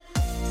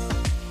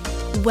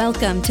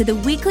Welcome to the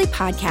weekly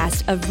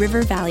podcast of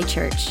River Valley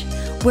Church.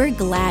 We're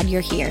glad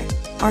you're here.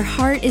 Our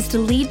heart is to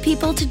lead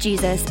people to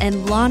Jesus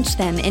and launch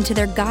them into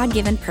their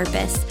God-given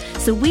purpose.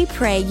 So we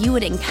pray you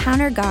would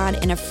encounter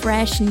God in a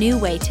fresh, new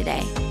way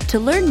today. To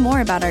learn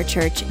more about our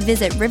church,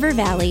 visit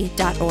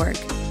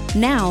rivervalley.org.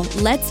 Now,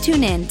 let's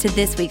tune in to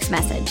this week's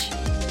message.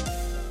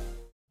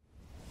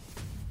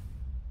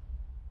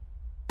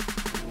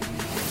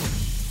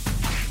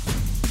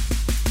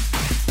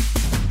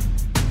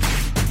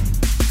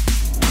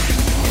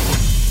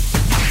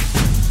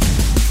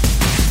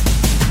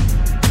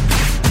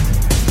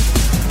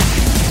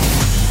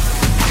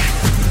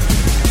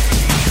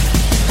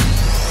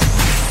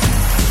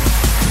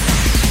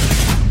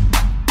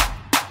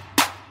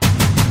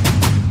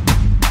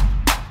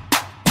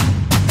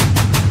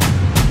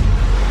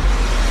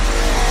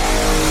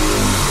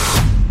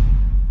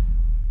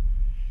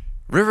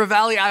 River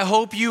Valley, I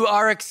hope you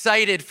are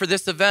excited for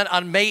this event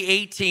on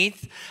May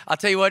 18th. I'll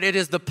tell you what, it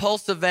is the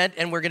Pulse event,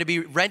 and we're going to be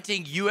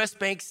renting US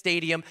Bank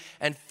Stadium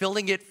and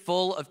filling it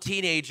full of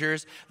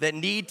teenagers that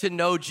need to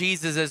know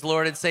Jesus as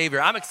Lord and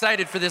Savior. I'm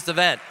excited for this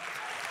event.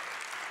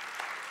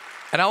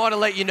 And I want to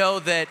let you know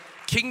that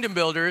Kingdom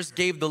Builders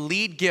gave the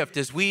lead gift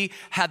as we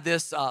had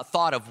this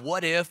thought of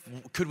what if,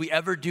 could we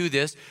ever do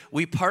this?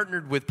 We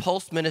partnered with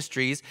Pulse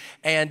Ministries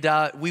and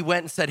we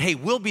went and said, hey,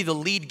 we'll be the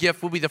lead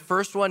gift. We'll be the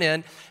first one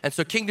in. And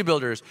so Kingdom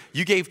Builders,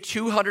 you gave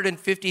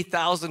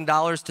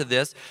 $250,000 to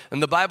this.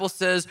 And the Bible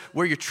says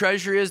where your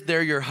treasure is,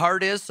 there your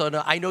heart is. So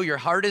I know your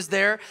heart is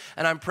there.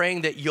 And I'm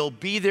praying that you'll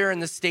be there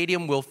in the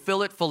stadium. We'll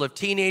fill it full of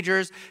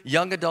teenagers,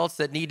 young adults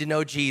that need to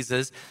know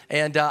Jesus.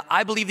 And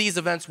I believe these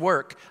events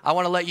work. I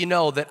want to let you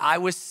know that I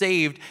was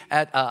saved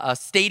at a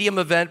stadium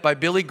event by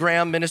Billy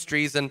Graham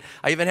Ministries, and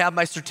I even have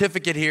my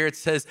certificate here. It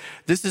says,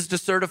 this is to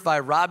certify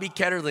Robbie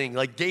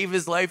Ketterling, gave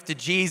his life to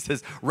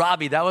Jesus.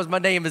 Robbie, that was my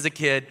name as a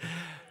kid.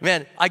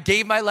 Man, I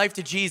gave my life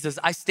to Jesus.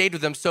 I stayed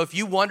with him. So if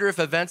you wonder if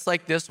events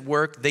like this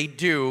work, they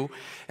do.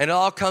 And it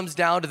all comes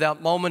down to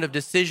that moment of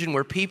decision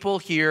where people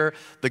hear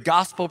the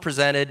gospel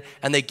presented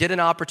and they get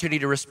an opportunity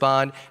to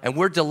respond. And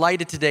we're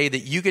delighted today that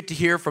you get to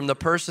hear from the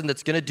person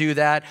that's going to do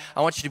that.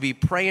 I want you to be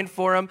praying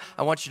for him.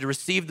 I want you to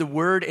receive the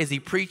word as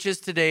he preaches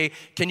today.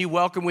 Can you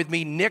welcome with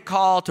me Nick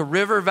Hall to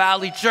River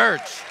Valley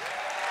Church?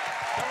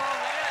 Come on,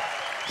 man.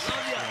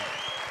 Love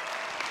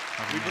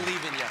you. We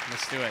believe in you.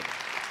 Let's do it.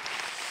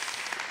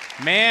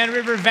 Man,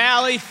 River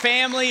Valley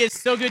family,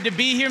 it's so good to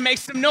be here. Make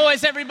some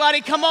noise,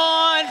 everybody. Come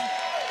on.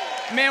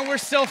 Man, we're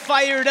so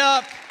fired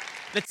up.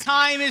 The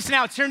time is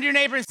now. Turn to your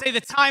neighbor and say,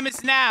 the time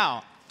is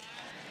now.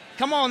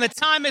 Come on, the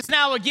time is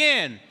now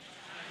again.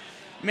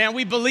 Man,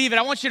 we believe it.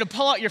 I want you to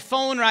pull out your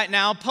phone right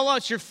now. Pull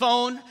out your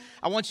phone.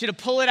 I want you to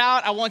pull it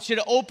out. I want you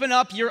to open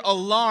up your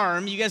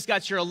alarm. You guys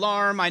got your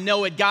alarm. I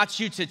know it got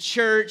you to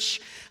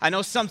church. I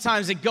know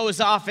sometimes it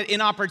goes off at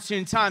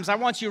inopportune times. I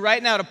want you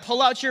right now to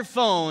pull out your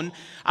phone.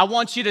 I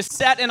want you to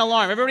set an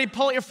alarm. Everybody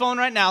pull out your phone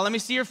right now. Let me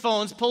see your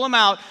phones. Pull them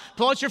out.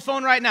 Pull out your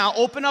phone right now.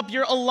 Open up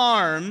your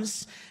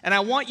alarms. And I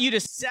want you to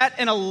set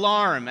an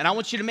alarm. And I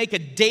want you to make a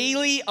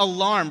daily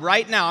alarm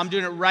right now. I'm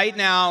doing it right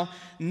now.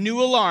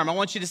 New alarm. I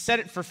want you to set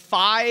it for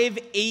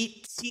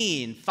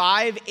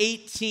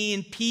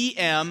 5:18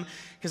 p.m.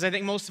 because I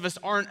think most of us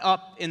aren't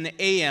up in the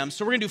a.m.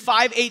 So we're going to do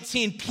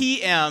 5:18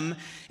 p.m.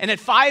 And at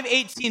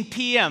 5:18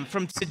 p.m.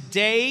 from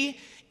today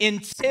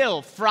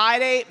until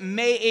Friday,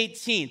 May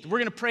 18th, we're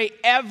going to pray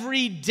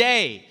every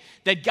day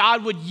that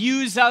God would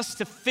use us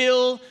to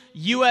fill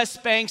US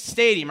Bank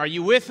Stadium. Are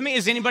you with me?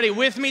 Is anybody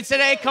with me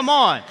today? Come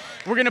on.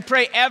 We're going to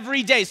pray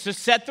every day. So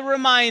set the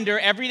reminder.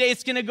 Every day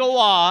it's going to go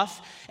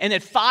off. And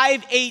at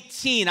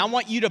 5:18, I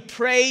want you to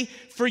pray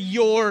for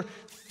your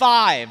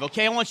 5,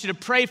 okay? I want you to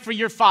pray for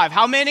your 5.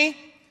 How many?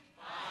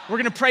 We're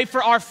going to pray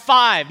for our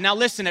 5. Now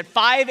listen, at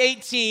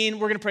 5:18,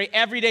 we're going to pray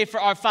every day for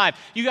our 5.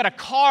 You got a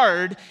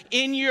card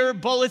in your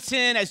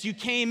bulletin as you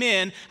came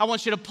in. I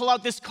want you to pull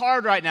out this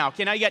card right now.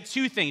 Okay, now you got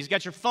two things. You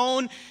got your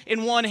phone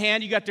in one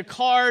hand. You got the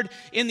card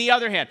in the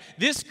other hand.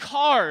 This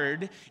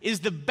card is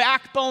the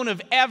backbone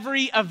of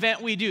every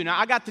event we do. Now,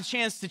 I got the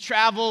chance to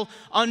travel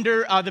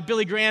under the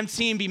Billy Graham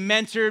team, be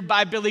mentored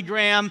by Billy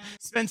Graham,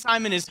 spend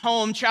time in his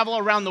home, travel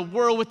around the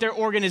world with their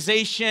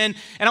organization.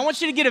 And I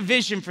want you to get a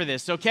vision for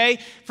this, okay?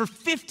 For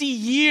 50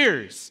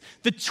 years,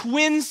 the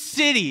Twin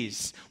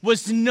Cities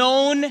was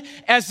known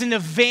as an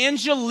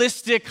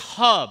evangelistic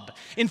hub.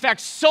 In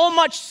fact, so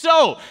much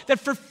so that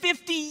for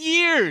 50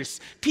 years,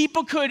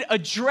 people could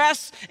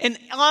address an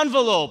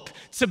envelope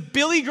to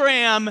Billy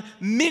Graham,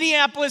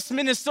 Minneapolis,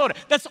 Minnesota.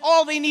 That's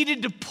all they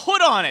needed to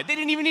put on it. They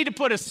didn't even need to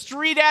put a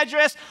street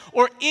address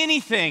or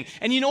anything.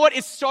 And you know what?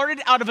 It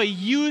started out of a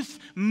youth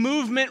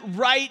movement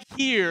right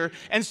here.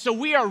 And so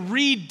we are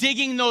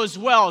redigging those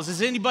wells.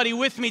 Is anybody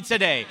with me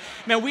today?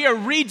 Man, we are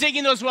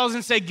redigging those wells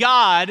and say,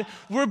 God,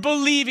 we're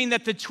believing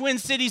that the Twin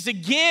Cities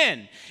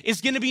again is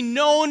going to be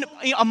known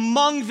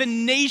among the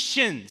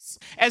nations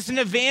as an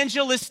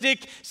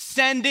evangelistic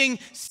sending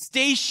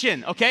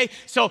station, okay?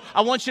 So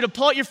I want you to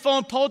pull out your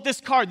phone, pull out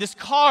this card. This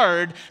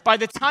card, by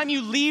the time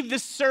you leave the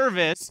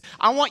service,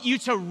 I want you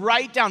to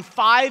write down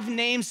 5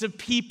 names of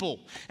people,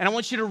 and I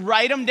want you to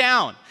write them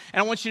down.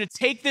 And I want you to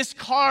take this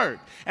card,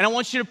 and I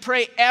want you to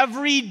pray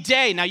every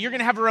day. Now, you're going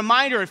to have a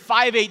reminder at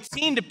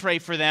 5:18 to pray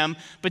for them,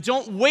 but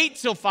don't wait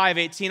till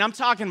 5:18. I'm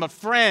talking about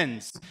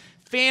friends,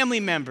 family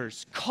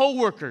members,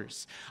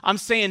 coworkers. I'm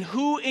saying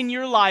who in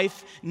your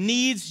life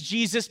needs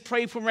Jesus?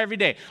 Pray for them every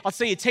day. I'll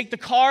say you take the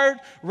card,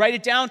 write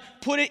it down,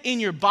 put it in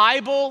your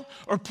Bible,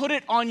 or put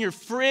it on your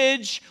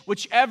fridge,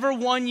 whichever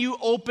one you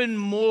open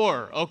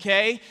more,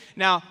 okay?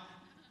 Now,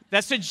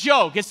 that's a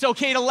joke. It's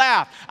okay to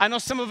laugh. I know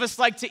some of us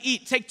like to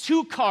eat. Take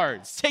 2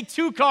 cards. Take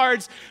 2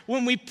 cards.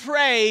 When we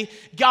pray,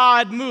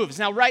 God moves.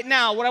 Now, right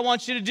now, what I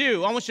want you to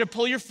do, I want you to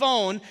pull your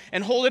phone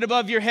and hold it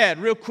above your head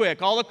real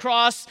quick. All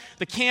across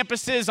the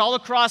campuses, all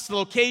across the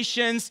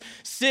locations,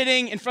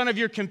 sitting in front of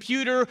your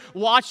computer,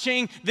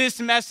 watching this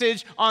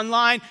message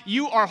online.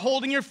 You are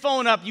holding your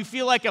phone up. You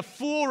feel like a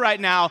fool right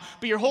now,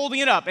 but you're holding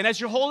it up. And as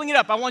you're holding it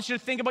up, I want you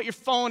to think about your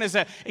phone as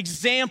an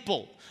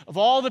example of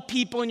all the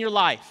people in your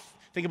life.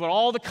 Think about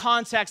all the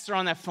contacts that are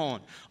on that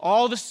phone,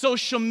 all the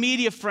social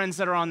media friends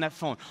that are on that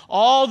phone,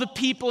 all the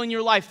people in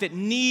your life that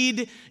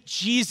need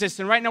Jesus.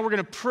 And right now we're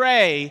going to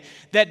pray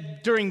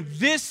that during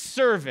this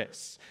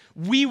service,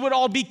 we would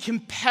all be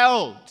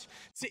compelled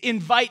to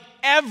invite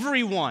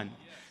everyone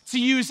to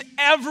use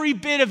every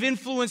bit of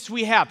influence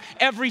we have,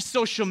 every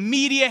social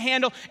media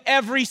handle,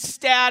 every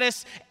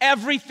status,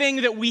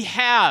 everything that we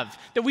have,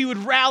 that we would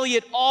rally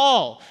it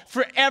all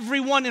for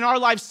everyone in our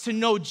lives to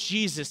know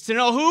Jesus. To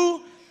know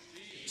who?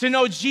 To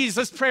know Jesus.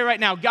 Let's pray right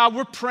now. God,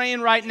 we're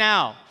praying right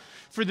now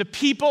for the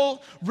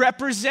people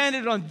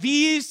represented on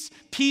these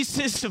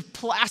pieces of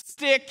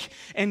plastic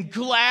and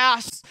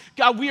glass.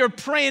 God, we are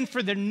praying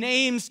for their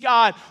names,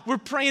 God. We're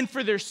praying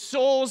for their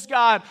souls,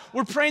 God.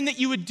 We're praying that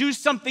you would do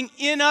something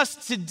in us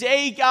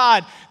today,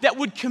 God, that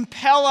would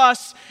compel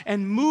us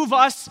and move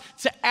us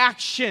to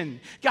action.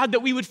 God,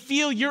 that we would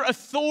feel your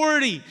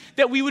authority,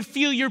 that we would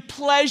feel your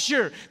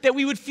pleasure, that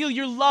we would feel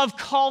your love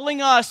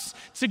calling us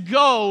to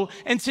go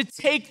and to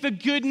take the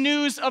good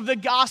news of the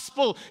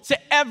gospel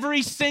to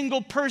every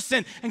single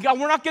person. And God,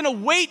 we're not going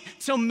to wait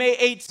till May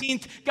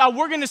 18th. God,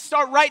 we're going to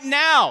start right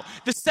now.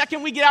 The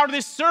second we get out of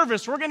this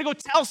service, we're going to go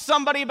tell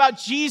somebody about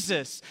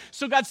Jesus.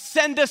 So God,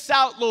 send us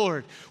out,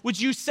 Lord. Would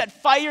you set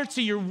fire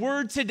to your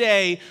word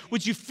today?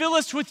 Would you fill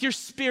us with your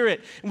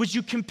spirit? And would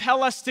you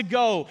compel us to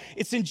go?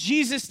 It's in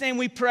Jesus' name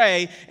we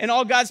pray. And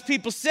all God's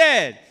people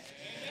said,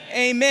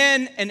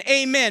 amen and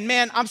amen.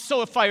 Man, I'm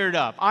so fired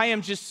up. I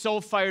am just so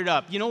fired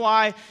up. You know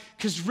why?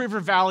 Because River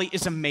Valley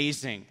is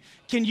amazing.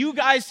 Can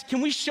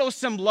we show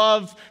some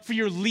love for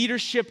your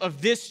leadership of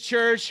this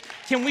church?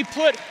 Can we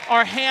put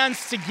our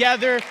hands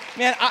together?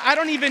 Man, I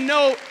don't even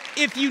know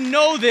if you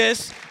know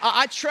this.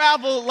 I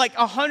travel like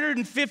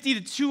 150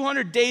 to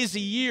 200 days a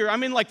year.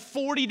 I'm in like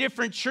 40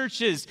 different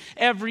churches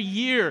every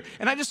year.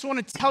 And I just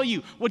want to tell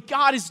you what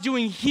God is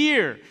doing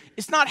here.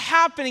 It's not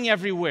happening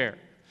everywhere.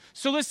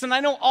 So listen,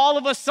 I know all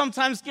of us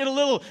sometimes get a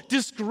little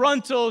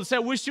disgruntled, say, I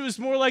wish it was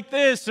more like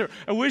this, or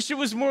I wish it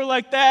was more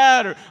like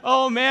that, or,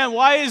 oh man,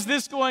 why is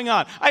this going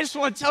on? I just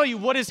want to tell you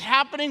what is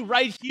happening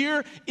right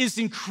here is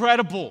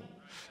incredible.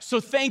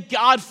 So thank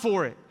God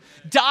for it.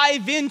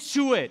 Dive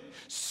into it.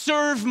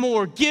 Serve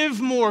more,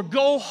 give more,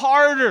 go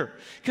harder.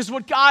 Because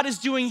what God is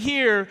doing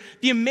here,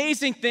 the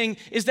amazing thing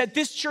is that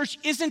this church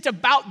isn't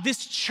about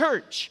this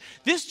church.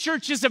 This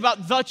church is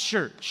about the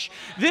church.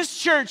 This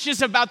church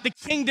is about the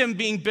kingdom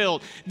being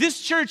built.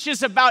 This church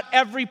is about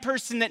every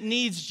person that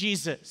needs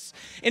Jesus.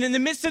 And in the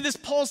midst of this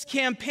Pulse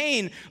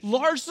campaign,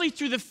 largely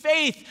through the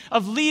faith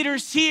of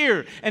leaders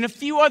here and a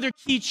few other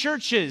key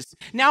churches,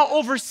 now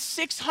over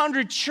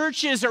 600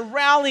 churches are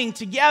rallying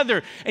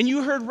together. And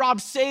you heard Rob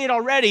say it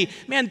already.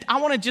 Man,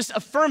 I want to just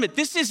affirm it.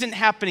 This isn't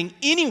happening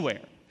anywhere.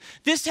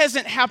 This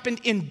hasn't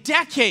happened in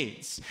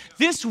decades.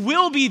 This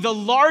will be the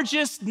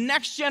largest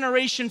next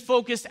generation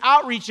focused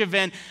outreach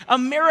event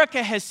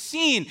America has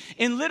seen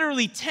in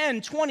literally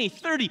 10, 20,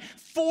 30,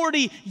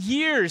 40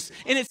 years.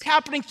 And it's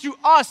happening through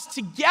us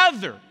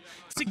together.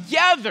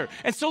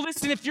 And so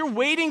listen, if you're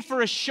waiting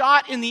for a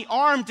shot in the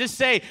arm to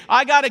say,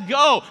 I gotta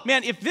go,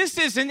 man, if this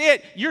isn't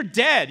it, you're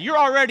dead. You're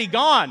already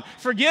gone.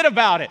 Forget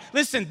about it.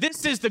 Listen,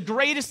 this is the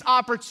greatest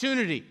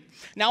opportunity.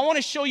 Now, I want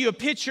to show you a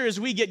picture as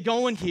we get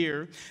going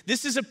here.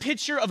 This is a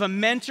picture of a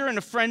mentor and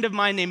a friend of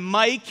mine named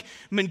Mike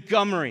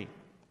Montgomery.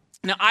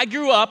 Now, I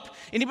grew up,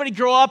 anybody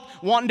grow up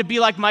wanting to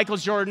be like Michael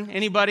Jordan?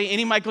 Anybody?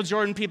 Any Michael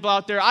Jordan people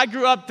out there? I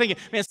grew up thinking,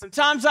 man,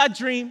 sometimes I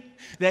dream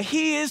that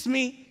he is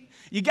me.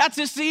 You got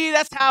to see,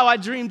 that's how I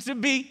dream to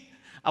be.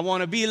 I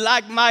want to be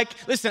like Mike.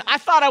 Listen, I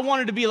thought I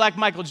wanted to be like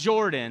Michael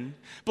Jordan,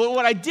 but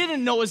what I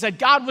didn't know is that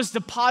God was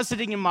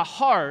depositing in my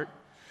heart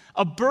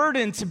a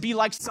burden to be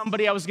like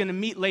somebody I was going to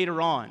meet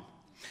later on.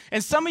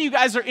 And some of you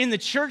guys are in the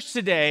church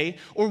today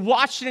or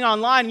watching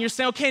online and you're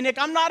saying, okay, Nick,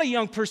 I'm not a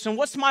young person.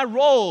 What's my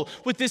role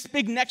with this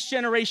big next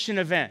generation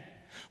event?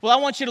 Well, I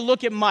want you to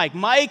look at Mike.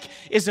 Mike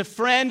is a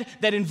friend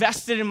that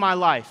invested in my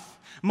life.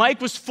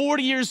 Mike was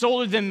 40 years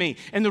older than me.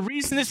 And the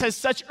reason this has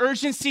such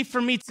urgency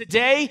for me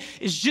today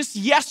is just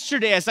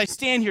yesterday, as I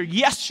stand here,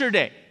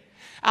 yesterday,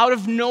 out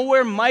of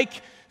nowhere,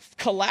 Mike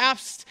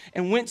collapsed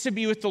and went to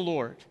be with the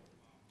Lord.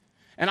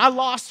 And I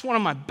lost one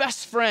of my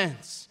best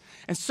friends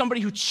and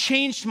somebody who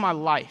changed my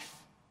life.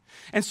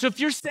 And so if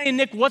you're saying,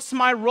 Nick, what's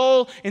my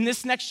role in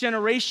this next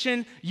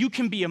generation? You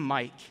can be a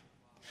Mike.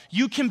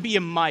 You can be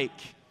a Mike.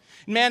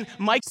 Man,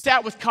 Mike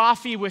sat with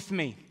coffee with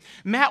me.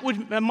 Mike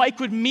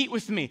would meet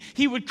with me.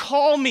 He would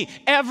call me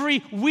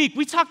every week.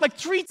 We talked like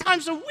 3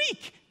 times a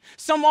week.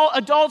 Some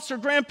adults or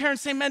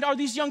grandparents say, man, are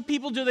these young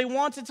people, do they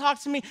want to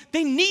talk to me?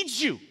 They need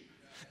you.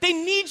 They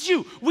need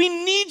you. We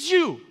need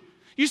you.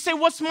 You say,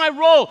 what's my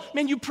role?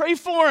 Man, you pray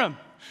for them.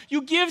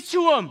 You give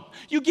to him.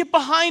 You get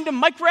behind him.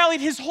 Mike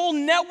rallied his whole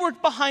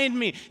network behind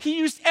me. He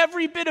used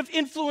every bit of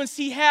influence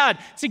he had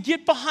to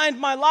get behind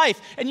my life.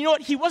 And you know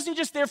what? He wasn't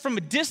just there from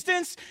a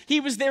distance. He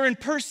was there in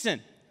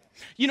person.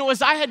 You know,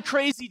 as I had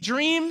crazy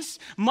dreams,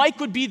 Mike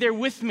would be there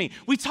with me.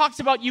 We talked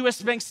about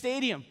US Bank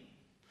Stadium.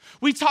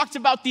 We talked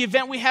about the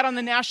event we had on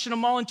the National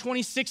Mall in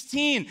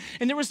 2016.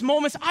 And there was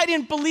moments I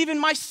didn't believe in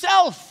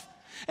myself.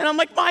 And I'm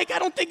like, Mike, I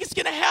don't think it's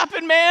going to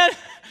happen, man.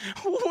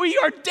 We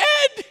are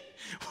dead.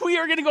 We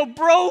are going to go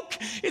broke.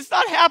 It's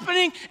not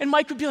happening. And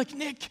Mike would be like,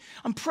 Nick,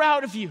 I'm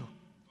proud of you.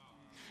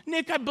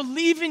 Nick, I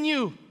believe in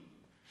you.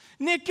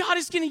 Nick, God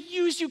is going to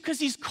use you because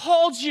he's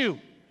called you.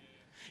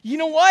 You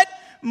know what?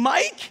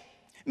 Mike,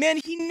 man,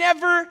 he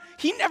never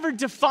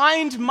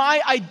defined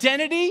my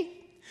identity,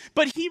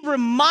 but he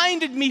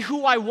reminded me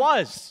who I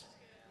was.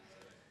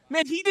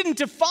 Man, he didn't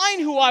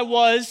define who I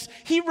was.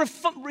 He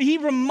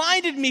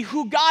reminded me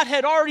who God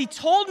had already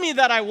told me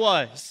that I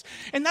was.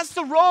 And that's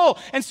the role.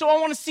 And so I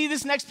want to see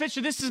this next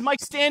picture. This is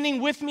Mike standing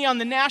with me on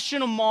the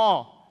National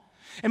Mall.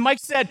 And Mike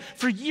said,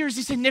 for years,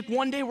 he said, Nick,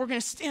 one day we're going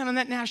to stand on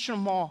that National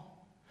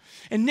Mall.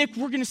 And Nick,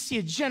 we're going to see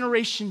a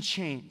generation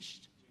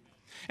changed.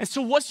 And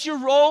so what's your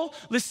role?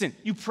 Listen,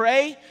 you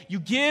pray, you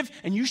give,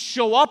 and you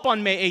show up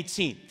on May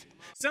 18th.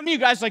 Some of you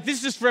guys are like,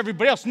 this is for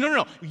everybody else.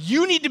 No.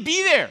 You need to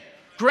be there.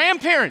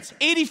 Grandparents,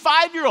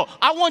 85-year-old,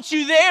 I want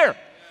you there.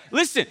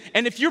 Listen,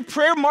 and if you're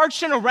prayer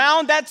marching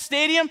around that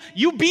stadium,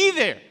 you be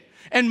there.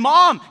 And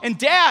mom and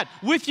dad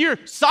with your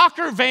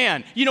soccer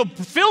van,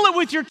 fill it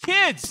with your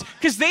kids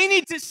because they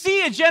need to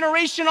see a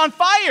generation on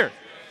fire.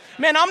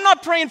 Man, I'm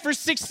not praying for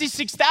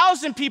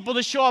 66,000 people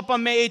to show up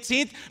on May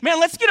 18th. Man,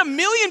 let's get 1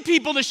 million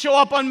people to show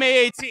up on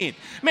May 18th.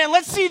 Man,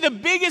 let's see the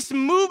biggest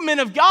movement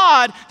of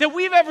God that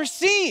we've ever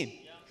seen.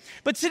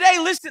 But today,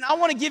 listen, I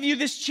want to give you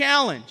this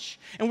challenge.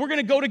 And we're going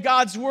to go to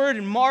God's Word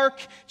in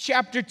Mark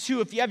chapter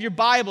 2. If you have your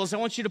Bibles, I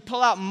want you to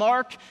pull out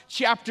Mark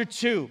chapter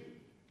 2.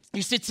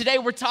 You see, today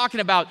we're talking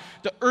about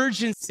the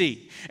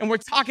urgency, and we're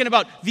talking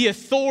about the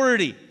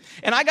authority.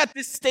 And I got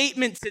this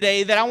statement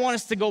today that I want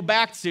us to go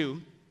back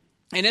to.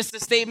 And it's the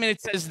statement,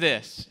 it says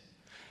this: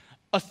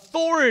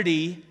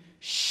 authority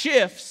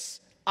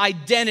shifts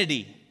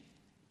identity.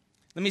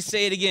 Let me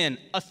say it again.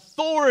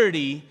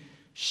 Authority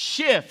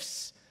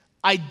shifts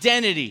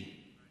identity.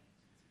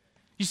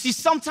 You see,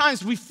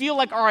 sometimes we feel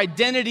like our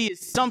identity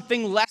is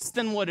something less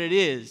than what it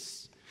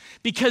is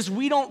because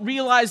we don't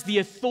realize the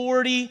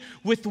authority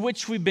with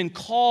which we've been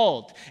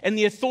called and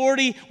the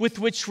authority with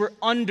which we're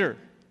under.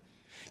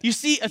 You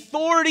see,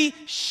 authority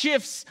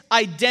shifts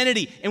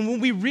identity. And when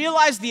we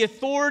realize the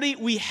authority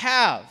we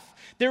have,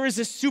 there is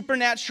a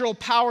supernatural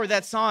power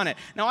that's on it.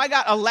 Now, I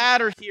got a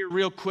ladder here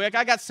real quick.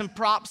 I got some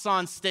props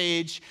on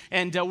stage,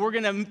 and we're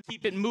going to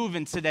keep it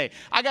moving today.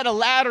 I got a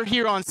ladder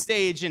here on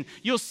stage, and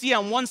you'll see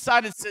on one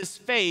side it says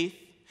faith,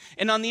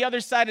 and on the other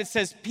side it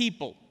says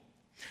people.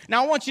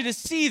 Now, I want you to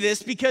see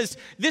this because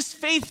this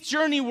faith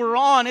journey we're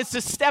on, it's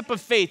a step of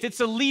faith.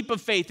 It's a leap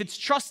of faith. It's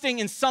trusting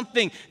in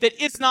something that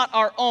is not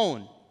our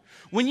own.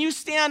 When you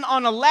stand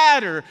on a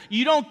ladder,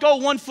 you don't go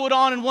 1 foot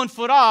on and 1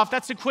 foot off.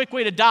 That's a quick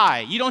way to die.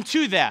 You don't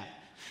do that.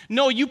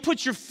 No, you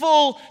put your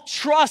full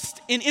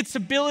trust in its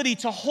ability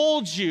to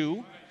hold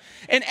you.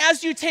 And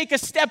as you take a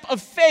step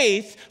of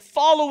faith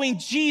following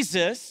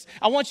Jesus,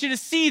 I want you to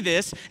see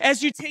this.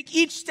 As you take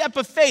each step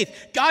of faith,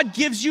 God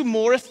gives you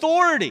more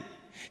authority.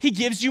 He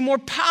gives you more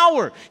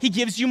power. He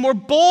gives you more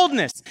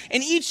boldness.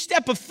 And each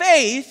step of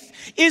faith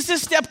is a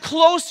step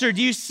closer.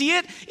 Do you see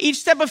it?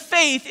 Each step of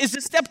faith is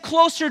a step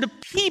closer to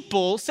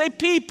people, say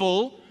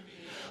people,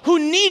 who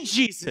need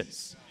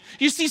Jesus.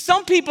 You see,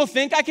 some people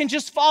think I can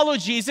just follow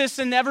Jesus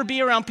and never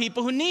be around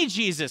people who need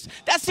Jesus.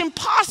 That's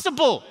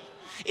impossible.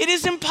 It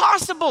is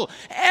impossible.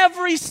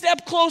 Every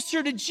step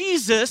closer to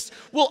Jesus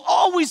will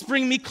always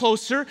bring me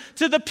closer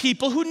to the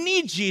people who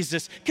need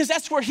Jesus because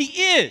that's where he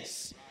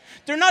is.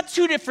 They're not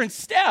two different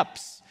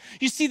steps.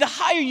 You see, the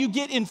higher you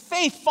get in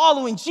faith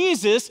following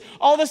Jesus,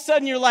 all of a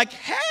sudden you're like,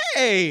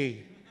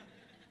 hey.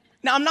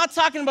 Now, I'm not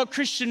talking about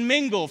Christian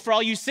mingle for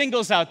all you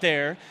singles out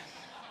there.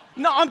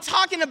 No, I'm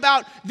talking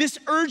about this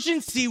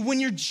urgency. When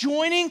you're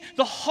joining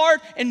the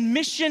heart and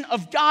mission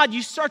of God,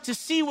 you start to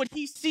see what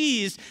he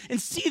sees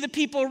and see the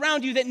people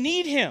around you that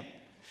need him.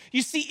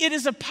 You see, it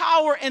is a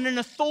power and an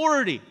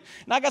authority.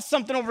 And I got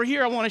something over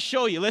here I want to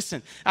show you.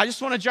 Listen, I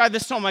just want to drive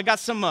this home. I got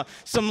some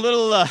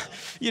little,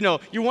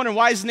 you're wondering,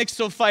 why is Nick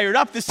so fired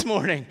up this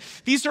morning?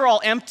 These are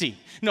all empty.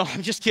 No,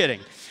 I'm just kidding.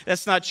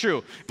 That's not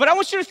true. But I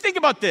want you to think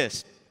about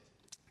this.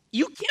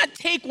 You can't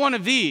take one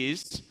of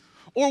these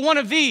or one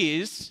of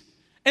these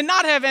and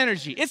not have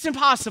energy. It's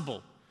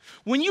impossible.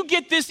 When you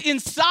get this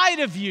inside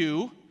of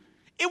you,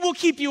 it will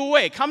keep you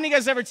awake. How many of you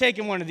guys ever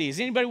taken one of these?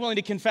 Anybody willing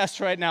to confess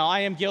right now?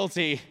 I am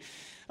guilty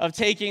of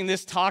taking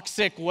this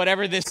toxic,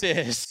 whatever this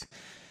is,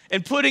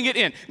 and putting it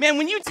in. Man,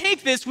 when you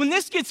take this, when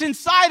this gets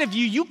inside of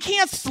you, you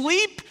can't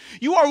sleep.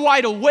 You are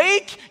wide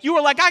awake. You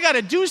are like, I got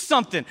to do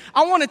something.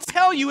 I want to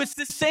tell you, it's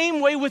the same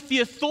way with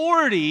the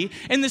authority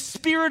and the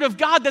Spirit of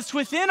God that's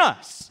within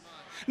us.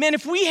 Man,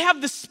 if we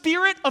have the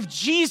Spirit of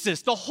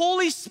Jesus, the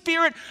Holy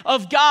Spirit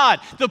of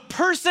God, the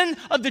person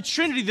of the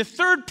Trinity, the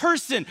third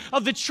person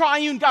of the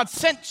triune God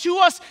sent to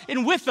us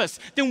and with us,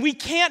 then we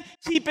can't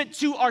keep it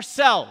to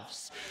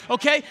ourselves.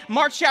 Okay?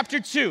 Mark chapter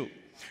 2.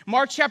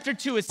 Mark chapter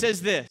 2, it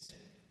says this.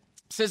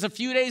 It says, a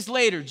few days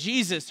later,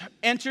 Jesus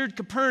entered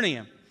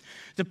Capernaum.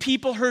 The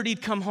people heard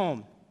he'd come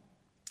home.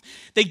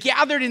 They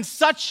gathered in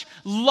such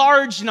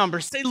large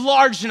numbers. Say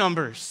large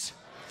numbers.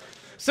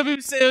 Some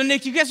people say, oh,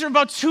 Nick, you guys are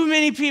about too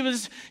many people.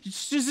 Is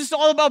this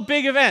all about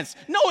big events?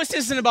 No, this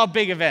isn't about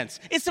big events.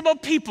 It's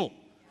about people.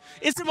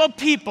 It's about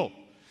people.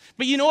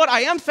 But you know what?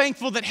 I am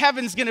thankful that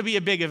heaven's going to be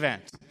a big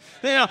event.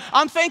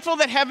 I'm thankful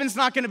that heaven's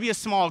not going to be a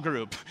small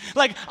group.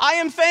 Like, I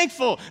am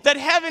thankful that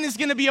heaven is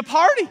going to be a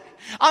party.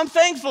 I'm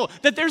thankful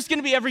that there's going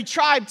to be every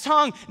tribe,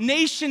 tongue,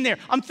 nation there.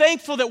 I'm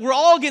thankful that we're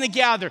all going to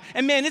gather.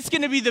 And man, it's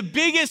going to be the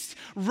biggest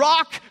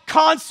rock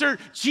concert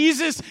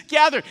Jesus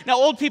gathered. Now,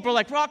 old people are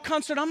like, rock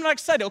concert? I'm not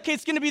excited. Okay,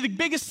 it's going to be the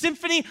biggest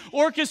symphony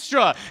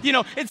orchestra.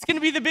 It's going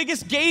to be the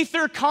biggest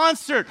Gaither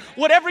concert.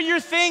 Whatever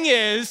your thing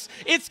is,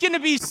 it's going to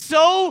be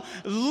so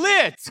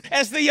lit,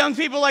 as the young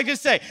people like to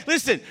say.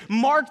 Listen,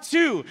 Mark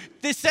 2,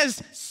 this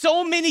says,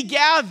 so many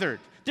gathered,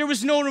 there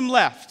was no room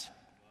left.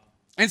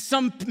 And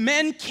some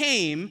men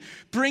came,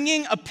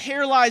 bringing a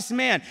paralyzed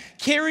man,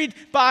 carried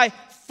by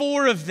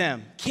 4 of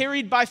them.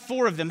 Carried by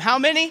 4 of them. How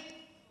many?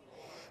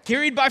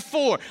 Carried by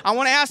 4. I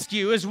want to ask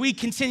you, as we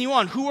continue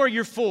on, who are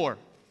your 4?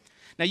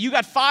 Now, you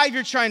got 5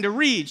 you're trying to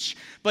reach,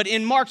 but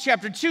in Mark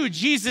chapter 2,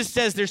 Jesus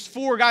says there's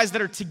 4 guys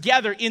that are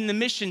together in the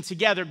mission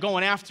together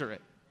going after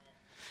it.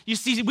 You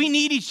see, we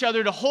need each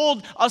other to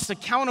hold us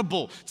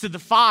accountable to the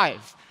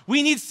 5.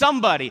 We need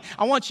somebody.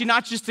 I want you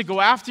not just to go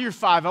after your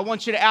 5. I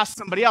want you to ask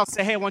somebody else.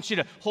 Say, hey, I want you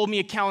to hold me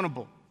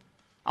accountable.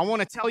 I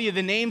want to tell you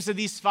the names of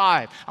these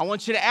 5. I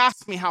want you to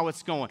ask me how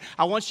it's going.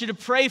 I want you to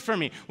pray for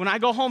me. When I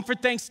go home for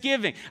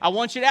Thanksgiving, I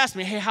want you to ask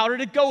me, hey, how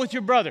did it go with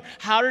your brother?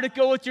 How did it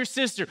go with your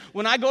sister?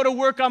 When I go to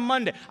work on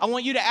Monday, I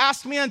want you to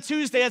ask me on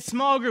Tuesday at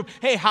small group,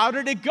 hey, how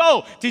did it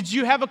go? Did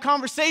you have a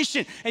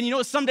conversation? And you know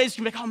what? Some days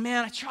you can be like, oh,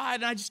 man, I tried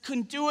and I just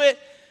couldn't do it.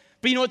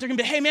 But you know what? They're going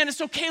to be, hey, man, it's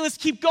okay. Let's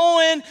keep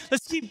going.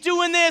 Let's keep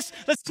doing this.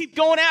 Let's keep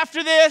going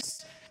after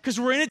this because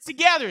we're in it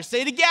together.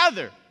 Say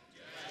together.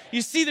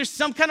 You see, there's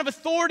some kind of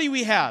authority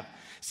we have.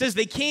 It says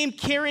they came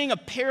carrying a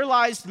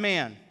paralyzed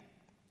man.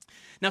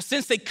 Now,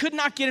 since they could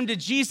not get him to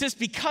Jesus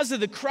because of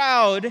the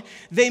crowd,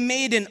 they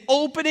made an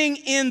opening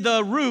in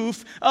the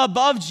roof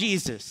above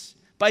Jesus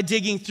by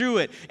digging through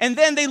it. And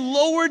then they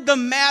lowered the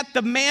mat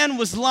the man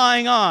was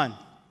lying on.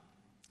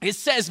 It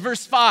says,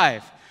 verse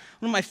 5.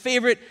 One of my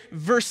favorite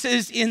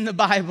verses in the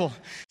Bible.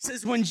 It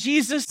says, when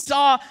Jesus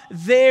saw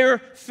their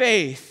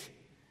faith.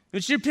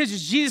 What's your picture?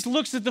 Jesus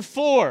looks at the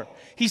 4.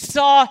 He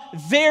saw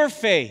their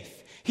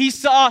faith. He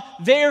saw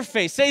their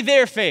faith. Say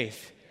their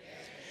faith.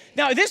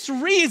 Now, this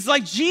reads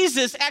like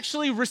Jesus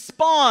actually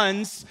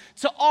responds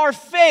to our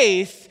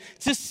faith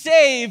to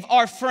save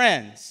our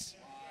friends.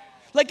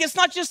 Like, it's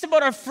not just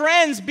about our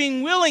friends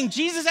being willing.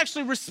 Jesus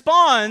actually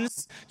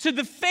responds to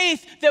the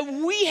faith that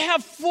we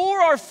have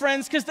for our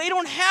friends because they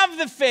don't have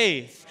the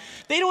faith.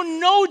 They don't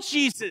know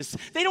Jesus.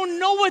 They don't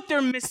know what they're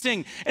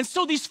missing. And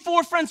so these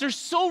 4 friends are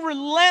so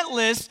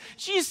relentless.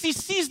 Jesus, he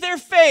sees their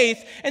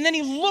faith, and then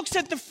he looks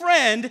at the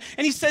friend,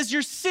 and he says,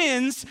 your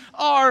sins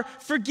are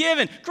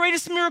forgiven.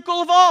 Greatest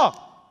miracle of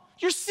all.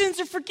 Your sins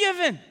are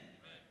forgiven.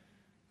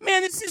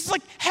 Man, this is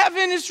like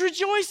heaven is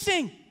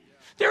rejoicing.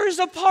 There is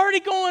a party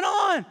going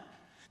on.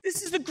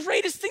 This is the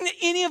greatest thing that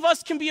any of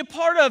us can be a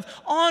part of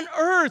on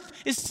earth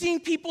is seeing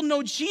people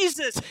know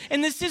Jesus.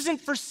 And this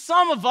isn't for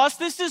some of us.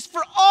 This is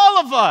for all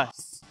of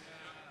us.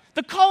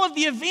 The call of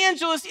the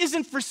evangelist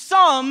isn't for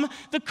some.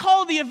 The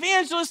call of the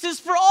evangelist is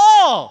for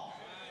all.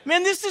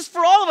 Man, this is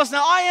for all of us.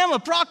 Now, I am a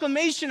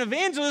proclamation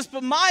evangelist,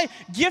 but my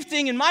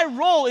gifting and my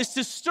role is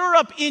to stir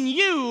up in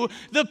you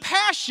the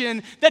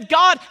passion that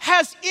God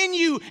has in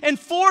you and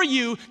for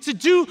you to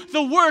do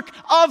the work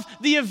of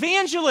the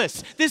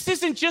evangelist. This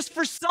isn't just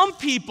for some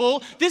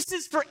people. This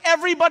is for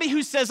everybody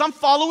who says, I'm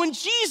following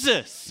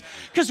Jesus.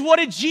 Because what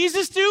did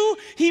Jesus do?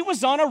 He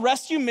was on a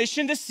rescue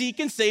mission to seek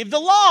and save the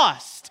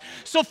lost.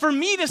 So for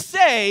me to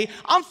say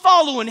I'm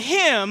following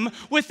him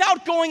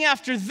without going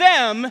after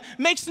them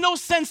makes no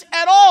sense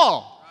at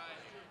all.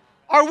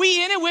 Are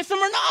we in it with him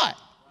or not?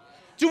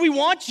 Do we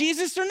want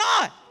Jesus or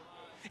not?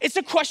 It's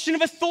a question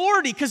of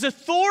authority, because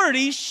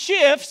authority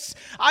shifts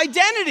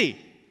identity.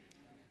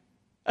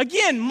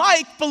 Again,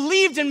 Mike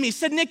believed in me,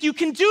 said, Nick, you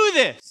can do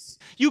this.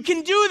 You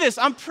can do this.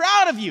 I'm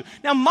proud of you.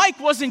 Now, Mike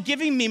wasn't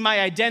giving me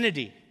my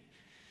identity.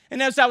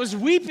 And as I was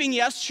weeping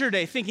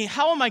yesterday, thinking,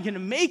 how am I going to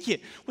make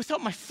it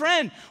without my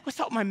friend,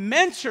 without my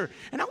mentor?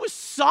 And I was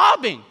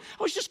sobbing.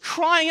 I was just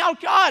crying out,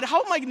 God,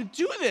 how am I going to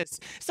do this?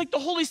 It's like the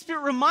Holy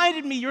Spirit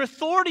reminded me, your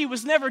authority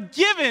was never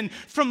given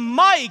from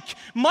Mike.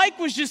 Mike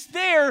was just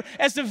there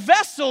as a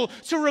vessel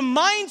to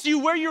remind you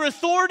where your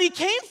authority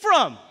came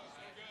from.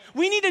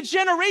 We need a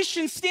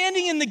generation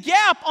standing in the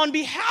gap on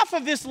behalf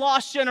of this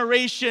lost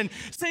generation.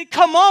 Say,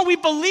 come on, we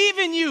believe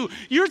in you.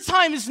 Your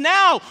time is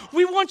now.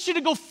 We want you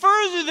to go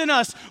further than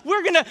us.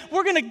 We're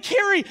gonna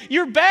carry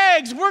your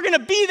bags. We're gonna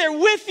be there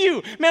with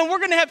you. Man, we're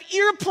gonna have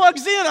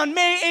earplugs in on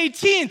May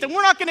 18th, and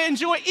we're not gonna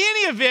enjoy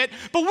any of it,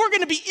 but we're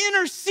gonna be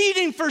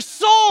interceding for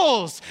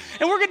souls.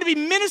 And we're gonna be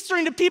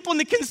ministering to people in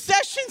the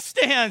concession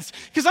stands.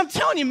 Because I'm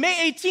telling you,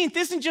 May 18th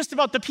isn't just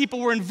about the people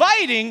we're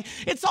inviting,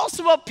 it's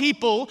also about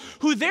people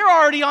who they're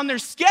already on their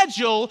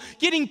schedule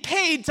getting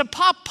paid to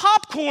pop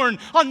popcorn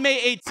on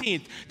May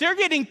 18th. They're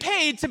getting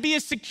paid to be a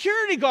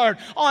security guard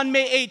on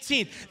May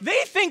 18th.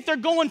 They think they're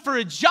going for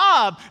a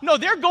job. No,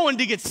 they're going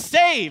to get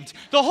saved.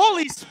 The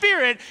Holy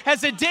Spirit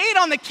has a date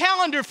on the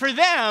calendar for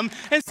them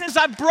and says,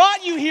 I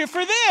brought you here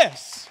for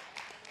this.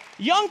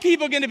 Young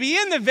people are going to be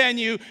in the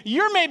venue.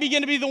 You're maybe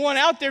going to be the one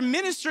out there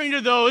ministering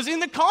to those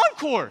in the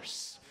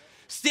concourse,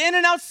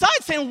 standing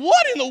outside saying,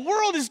 what in the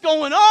world is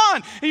going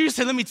on? And you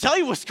say, let me tell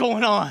you what's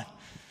going on.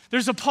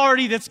 There's a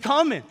party that's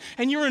coming,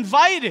 and you're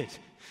invited.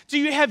 Do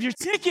you have your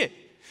ticket?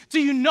 Do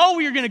you know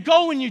where you're going to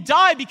go when you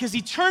die? Because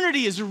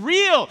eternity is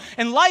real,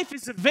 and life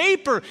is a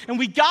vapor, and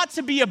we got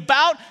to be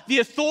about the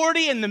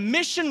authority and the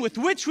mission with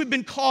which we've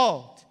been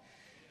called.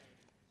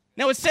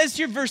 Now it says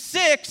here, verse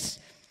 6,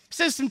 it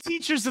says some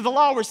teachers of the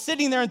law were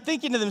sitting there and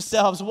thinking to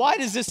themselves, why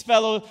does this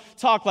fellow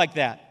talk like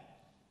that?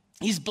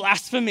 He's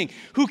blaspheming.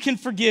 Who can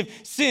forgive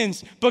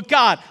sins but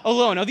God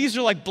alone? Now these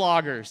are like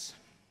bloggers.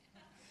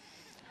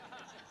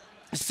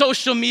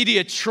 Social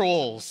media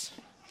trolls.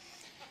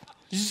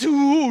 Just,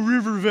 oh,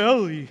 River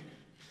Valley.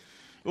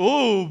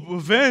 Oh,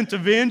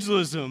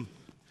 evangelism.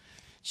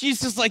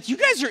 Jesus is like, you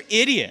guys are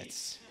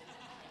idiots.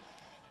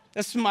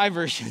 That's what my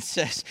version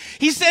says.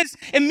 He says,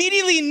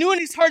 immediately he knew in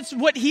his heart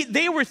what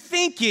they were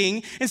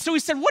thinking. And so he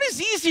said, what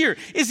is easier?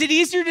 Is it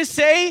easier to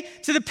say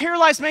to the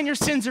paralyzed man, your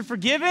sins are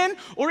forgiven?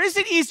 Or is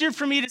it easier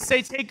for me to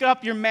say, take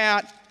up your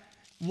mat,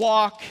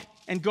 walk,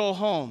 and go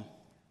home?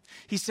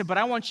 He said, but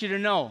I want you to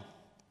know.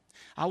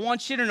 I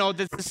want you to know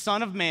that the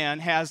Son of Man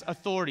has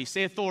authority.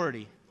 Say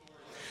authority.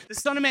 The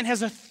Son of Man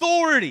has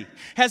authority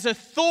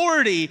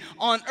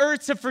on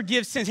earth to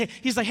forgive sins.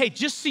 He's like, hey,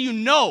 just so you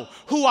know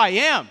who I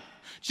am,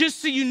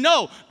 just so you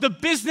know the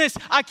business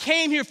I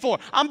came here for,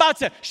 I'm about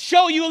to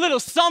show you a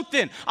little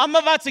something. I'm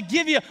about to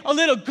give you a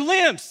little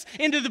glimpse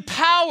into the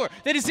power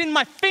that is in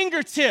my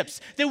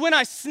fingertips, that when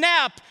I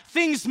snap,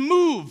 things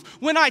move.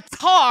 When I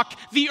talk,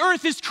 the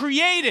earth is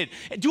created.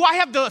 Do I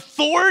have the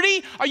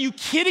authority? Are you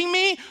kidding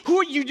me?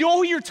 You know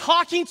who you're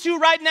talking to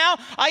right now?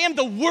 I am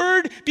the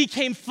Word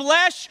became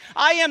flesh.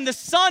 I am the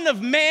Son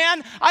of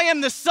Man. I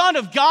am the Son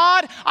of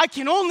God. I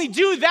can only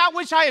do that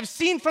which I have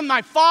seen from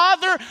my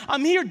Father.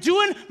 I'm here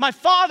doing my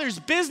Father's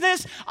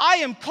business. I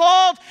am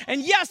called,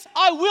 and yes,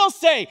 I will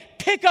say,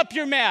 pick up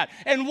your mat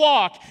and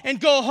walk and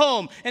go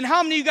home. And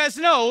how many of you guys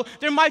know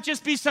there might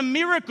just be some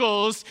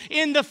miracles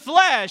in the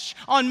flesh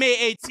on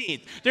May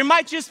 18th? There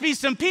might just be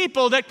some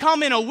people that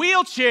come in a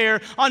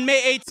wheelchair on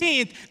May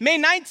 18th.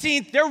 May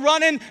 19th, they're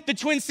running the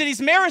Twin Cities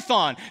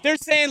Marathon. They're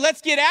saying,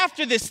 let's get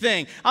after this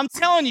thing. I'm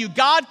telling you,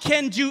 God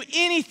can do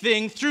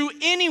anything through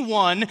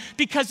anyone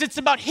because it's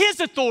about His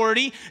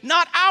authority,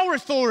 not our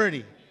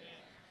authority.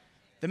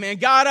 The man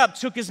got up,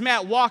 took his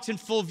mat, walked in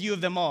full view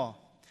of them all.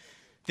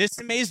 This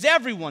amazed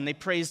everyone. They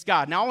praised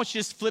God. Now I want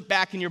you to just flip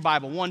back in your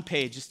Bible, one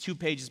page, just 2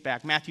 pages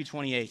back, Matthew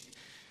 28.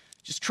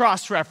 Just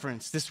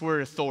cross-reference this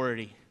word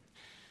authority.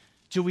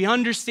 Do we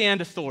understand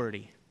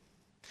authority?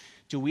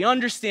 Do we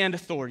understand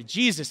authority?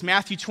 Jesus,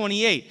 Matthew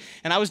 28.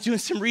 And I was doing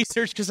some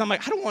research because I'm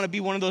like, I don't want to be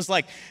one of those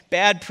like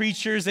bad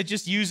preachers that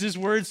just uses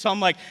words. So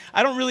I'm like,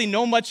 I don't really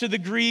know much of the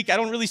Greek. I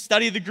don't really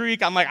study the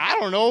Greek. I'm like, I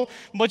don't know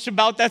much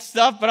about that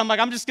stuff. But I'm like,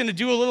 I'm just going to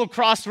do a little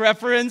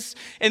cross-reference.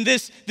 And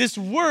this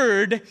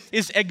word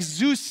is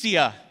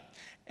exousia.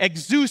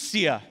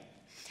 Exousia.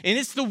 And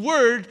it's the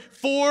word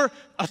for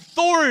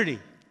authority.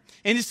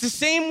 And it's the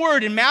same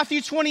word in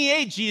Matthew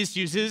 28 Jesus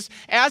uses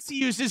as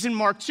He uses in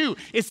Mark 2.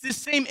 It's this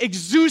same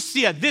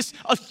exousia, this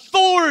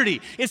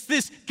authority. It's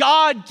this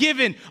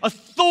God-given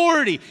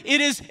authority. It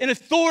is an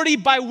authority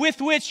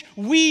with which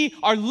we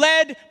are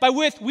led, by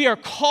which we are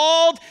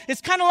called.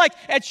 It's kind of like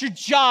at your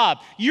job.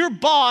 Your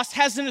boss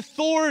has an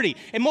authority.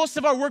 In most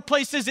of our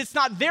workplaces, it's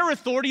not their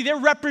authority. They're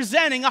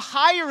representing a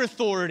higher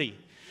authority.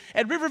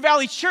 At River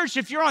Valley Church,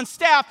 if you're on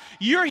staff,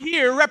 you're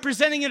here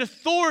representing an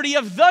authority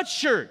of the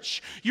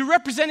church. You're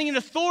representing an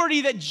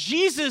authority that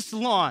Jesus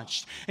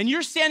launched. And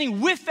you're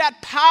standing with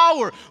that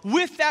power,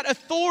 with that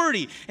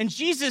authority. And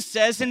Jesus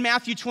says in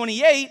Matthew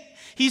 28,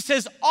 he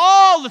says,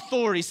 all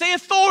authority. Say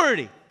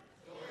authority.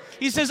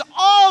 He says,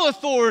 all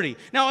authority.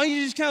 Now,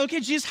 you just kind of, okay,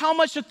 Jesus, how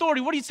much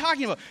authority? What are you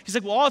talking about? He's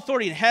like, well, all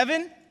authority in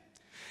heaven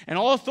and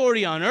all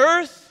authority on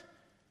earth.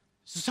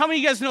 So some of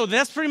you guys know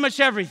that's pretty much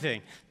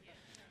everything.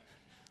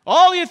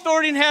 All the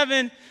authority in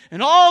heaven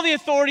and all the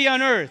authority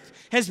on earth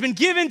has been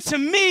given to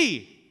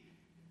me.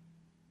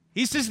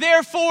 He says,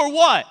 therefore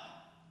what?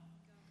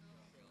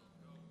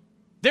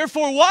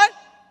 Therefore what?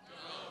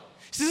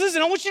 He says,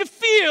 listen, I want you to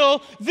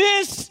feel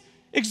this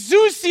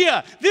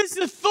exousia, this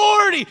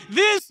authority,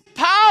 this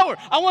power.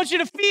 I want you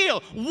to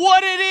feel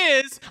what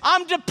it is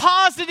I'm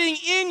depositing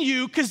in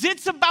you because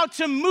it's about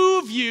to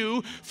move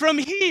you from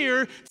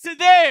here to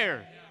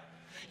there.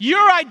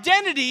 Your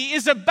identity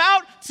is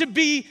about to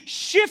be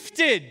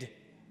shifted.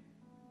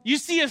 You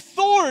see,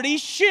 authority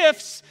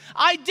shifts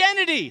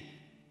identity.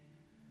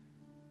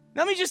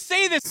 Let me just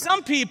say this.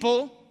 Some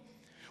people,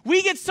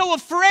 we get so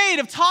afraid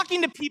of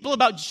talking to people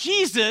about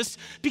Jesus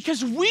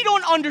because we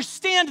don't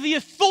understand the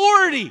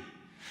authority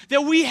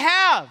that we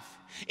have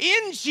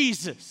in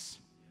Jesus.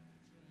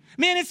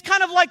 Man, it's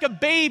kind of like a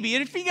baby.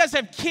 And if you guys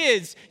have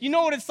kids, you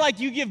know what it's like.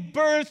 You give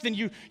birth and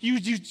you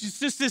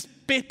just this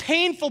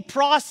painful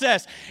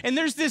process. And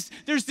there's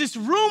this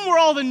room where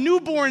all the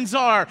newborns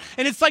are.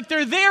 And it's like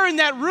they're there in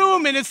that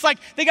room and it's like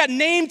they got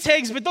name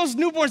tags, but those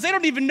newborns, they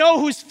don't even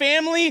know whose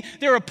family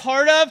they're a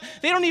part of.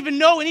 They don't even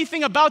know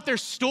anything about their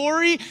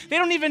story. They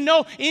don't even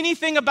know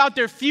anything about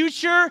their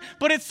future.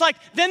 But it's like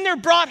then they're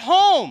brought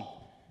home.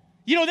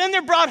 Then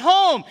they're brought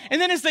home. And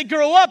then as they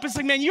grow up, it's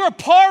like, man, you're a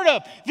part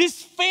of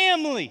this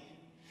family.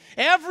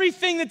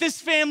 Everything that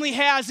this family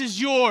has is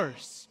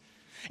yours.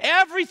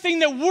 Everything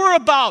that we're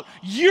about,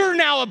 you're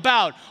now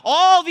about.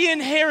 All the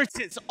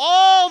inheritance,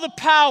 all the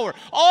power,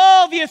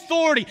 all the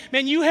authority.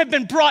 Man, you have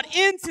been brought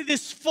into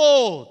this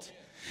fold.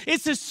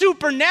 It's a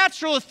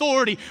supernatural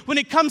authority when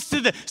it comes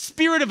to the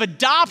spirit of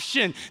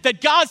adoption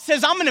that God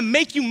says, I'm going to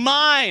make you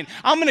mine.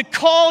 I'm going to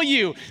call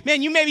you.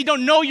 Man, you maybe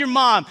don't know your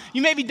mom.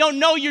 You maybe don't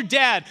know your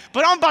dad,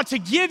 but I'm about to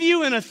give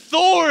you an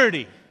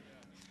authority.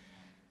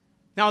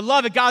 Now, I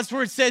love it. God's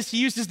word says he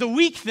uses the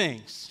weak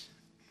things,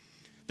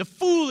 the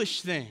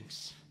foolish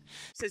things.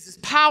 It says his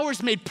power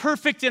is made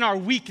perfect in our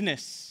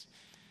weakness.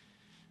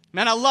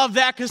 Man, I love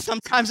that because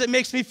sometimes it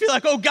makes me feel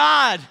like, oh,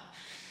 God,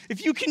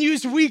 if you can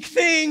use weak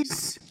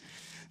things,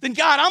 then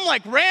God, I'm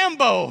like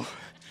Rambo.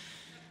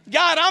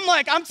 God,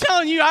 I'm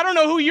telling you, I don't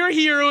know who your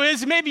hero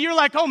is. Maybe you're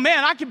like, oh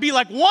man, I could be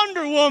like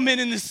Wonder Woman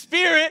in the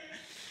spirit.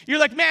 You're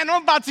like, man,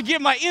 I'm about to get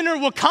my inner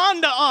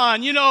Wakanda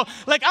on,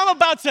 like I'm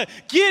about to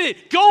get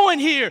it going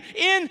here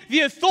in the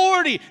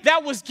authority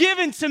that was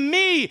given to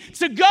me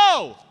to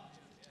go.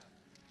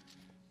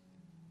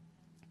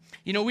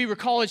 We were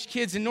college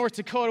kids in North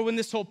Dakota when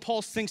this whole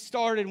Pulse thing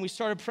started, and we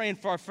started praying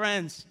for our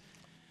friends.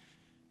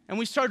 And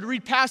we started to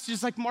read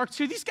passages like Mark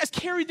 2. These guys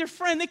carried their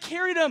friend. They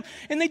carried him,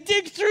 and they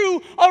dig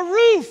through a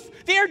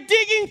roof. They are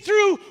digging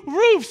through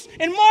roofs.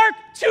 In Mark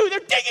 2, they're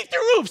digging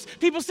through roofs.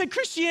 People said,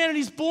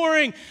 Christianity's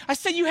boring. I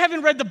said, you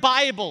haven't read the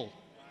Bible.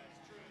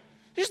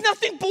 There's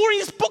nothing boring.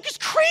 This book is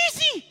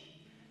crazy.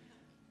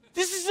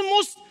 This is the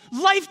most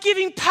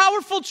life-giving,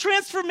 powerful,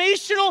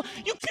 transformational.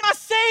 You cannot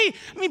say,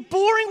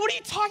 boring. What are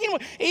you talking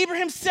about?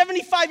 Abraham's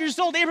 75 years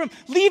old. Abraham,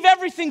 leave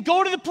everything.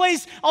 Go to the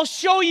place I'll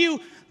show you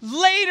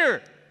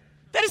later.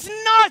 That is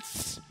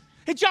nuts.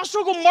 Hey,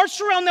 Joshua, go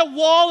march around that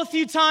wall a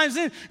few times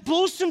and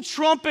blow some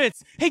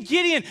trumpets. Hey,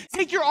 Gideon,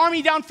 take your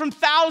army down from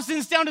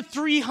thousands down to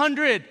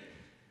 300.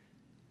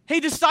 Hey,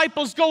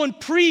 disciples, go and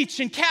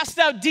preach and cast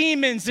out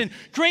demons and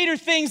greater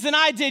things than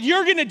I did.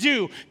 You're going to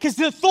do because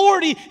the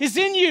authority is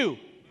in you.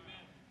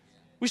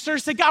 We started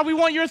to say, God, we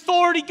want your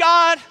authority,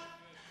 God.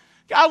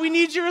 God, we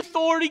need your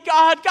authority,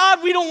 God.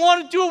 God, we don't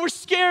want to do it. We're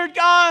scared,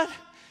 God.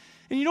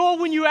 And you know what?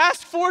 When you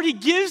ask for it, he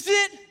gives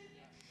it.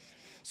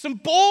 Some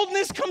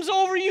boldness comes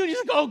over you, and you're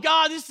like, oh,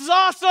 God, this is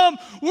awesome.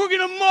 We're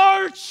going to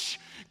march.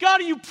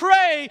 God, you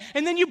pray,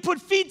 and then you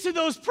put feet to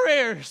those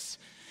prayers.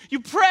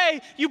 You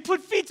pray, you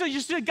put feet to it. You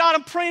say, God,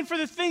 I'm praying for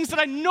the things that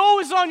I know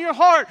is on your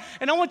heart.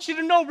 And I want you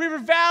to know, River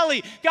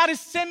Valley, God has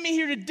sent me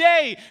here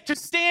today to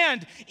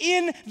stand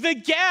in the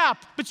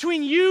gap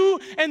between you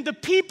and the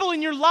people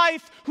in your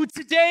life who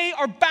today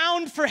are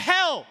bound for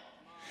hell.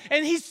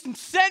 And he's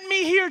sent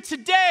me here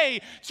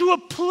today to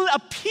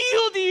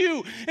appeal to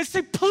you and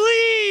say,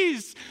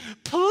 please,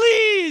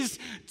 please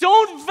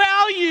don't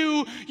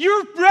value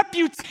your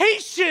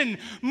reputation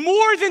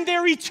more than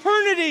their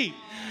eternity.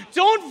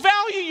 Don't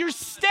value your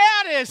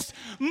status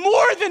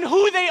more than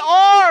who they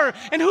are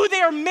and who they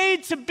are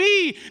made to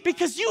be,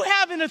 because you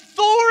have an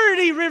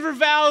authority, River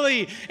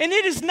Valley, and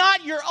it is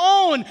not your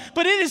own,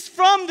 but it is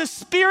from the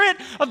Spirit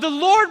of the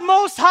Lord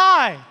Most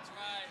High.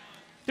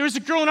 There was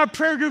a girl in our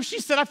prayer group, she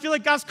said, I feel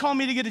like God's calling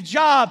me to get a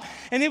job,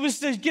 and it was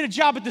to get a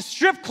job at the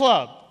strip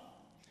club.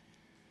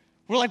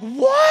 We're like,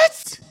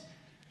 what?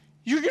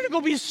 You're going to go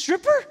be a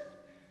stripper?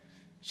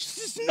 She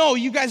says, no,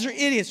 you guys are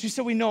idiots. We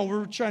said, we know,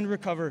 we're trying to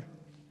recover.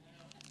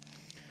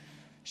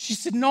 She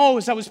said, no,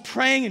 as I was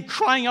praying and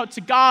crying out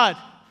to God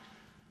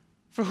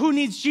for who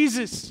needs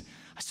Jesus,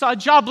 I saw a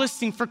job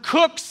listing for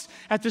cooks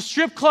at the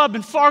strip club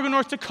in Fargo,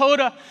 North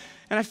Dakota,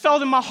 and I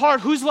felt in my heart,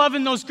 who's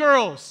loving those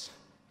girls?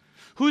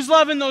 Who's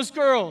loving those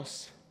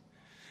girls?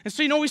 And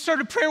so, we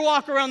started a prayer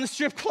walk around the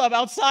strip club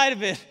outside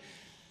of it,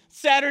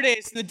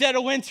 Saturdays in the dead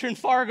of winter in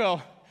Fargo.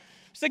 I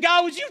said,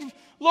 God,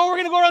 Lord, we're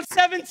going to go around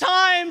 7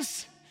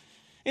 times,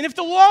 and if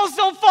the walls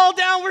don't fall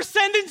down, we're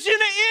sending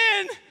Jenna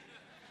in.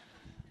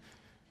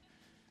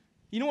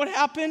 You know what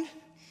happened?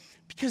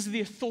 Because of the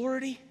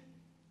authority,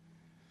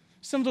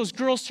 some of those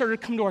girls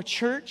started to come to our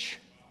church,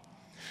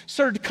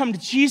 started to come to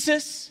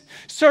Jesus,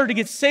 started to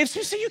get saved. So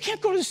you say, you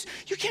can't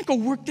go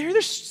work there.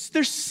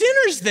 There's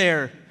sinners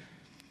there.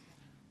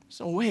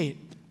 So wait,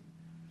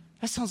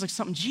 that sounds like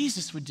something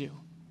Jesus would do.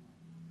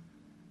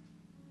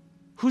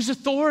 Whose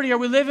authority are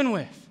we living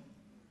with?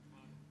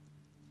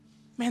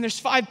 Man, there's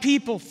 5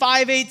 people,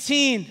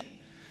 5:18.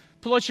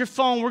 Pull out your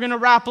phone, we're going to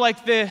wrap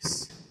like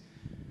this.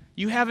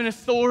 You have an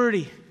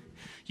authority.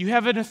 You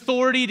have an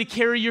authority to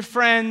carry your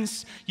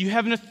friends. You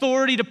have an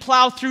authority to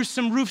plow through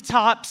some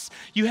rooftops.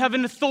 You have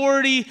an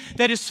authority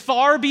that is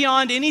far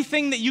beyond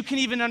anything that you can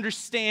even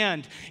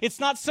understand. It's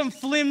not some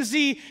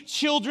flimsy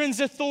children's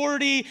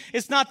authority.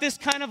 It's not this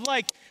kind of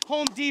like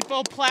Home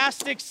Depot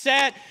plastic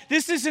set.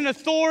 This is an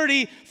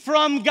authority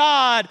from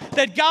God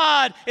that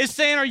God is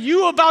saying, are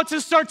you about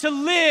to start to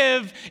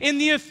live in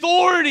the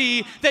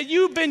authority that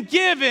you've been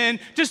given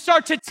to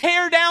start to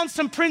tear down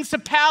some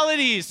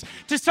principalities,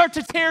 to start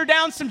to tear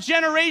down some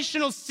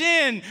generational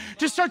sin,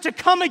 to start to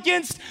come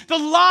against the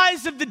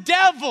lies of the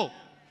devil?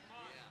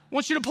 I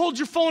want you to hold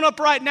your phone up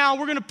right now.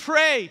 We're going to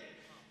pray.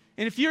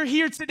 And if you're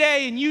here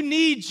today and you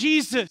need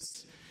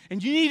Jesus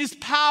and you need his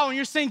power and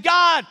you're saying,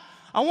 God,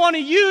 I want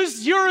to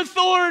use your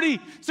authority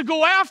to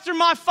go after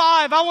my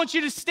 5. I want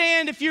you to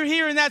stand if you're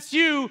here and that's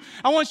you.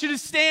 I want you to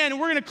stand, and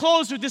we're going to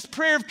close with this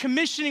prayer of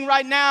commissioning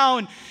right now.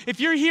 And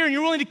if you're here and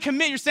you're willing to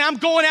commit, you're saying, I'm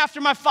going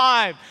after my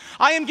 5.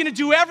 I am going to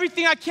do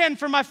everything I can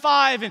for my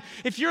 5. And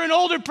if you're an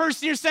older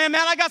person, you're saying,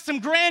 man, I got some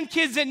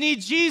grandkids that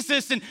need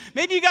Jesus, and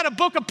maybe you got to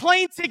book a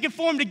plane ticket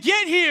for them to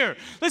get here.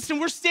 Listen,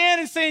 we're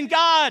standing saying,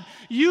 God,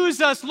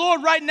 use us.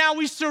 Lord, right now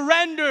we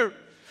surrender.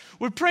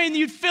 We're praying that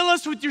you'd fill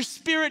us with your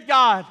Spirit,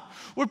 God.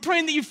 We're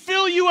praying that you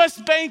fill U.S.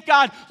 Bank,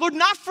 God. Lord,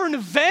 not for an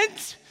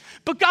event,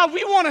 but God,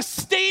 we want a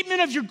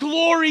statement of your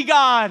glory,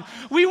 God.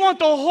 We want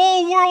the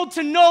whole world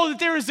to know that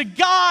there is a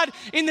God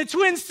in the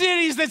Twin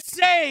Cities that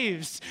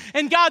saves.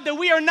 And God, that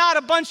we are not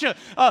a bunch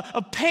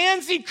of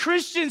pansy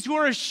Christians who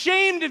are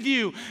ashamed of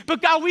you. But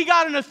God, we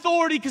got an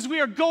authority because we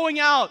are going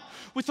out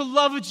with the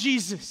love of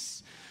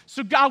Jesus.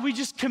 So God, we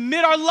just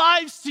commit our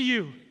lives to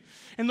you.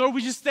 And Lord,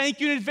 we just thank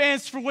you in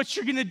advance for what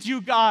you're going to do,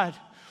 God.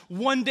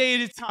 One day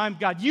at a time,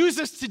 God. Use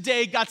us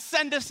today. God,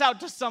 send us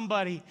out to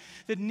somebody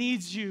that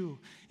needs you.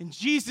 In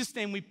Jesus'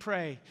 name we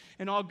pray.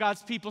 And all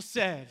God's people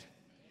said,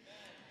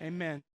 amen.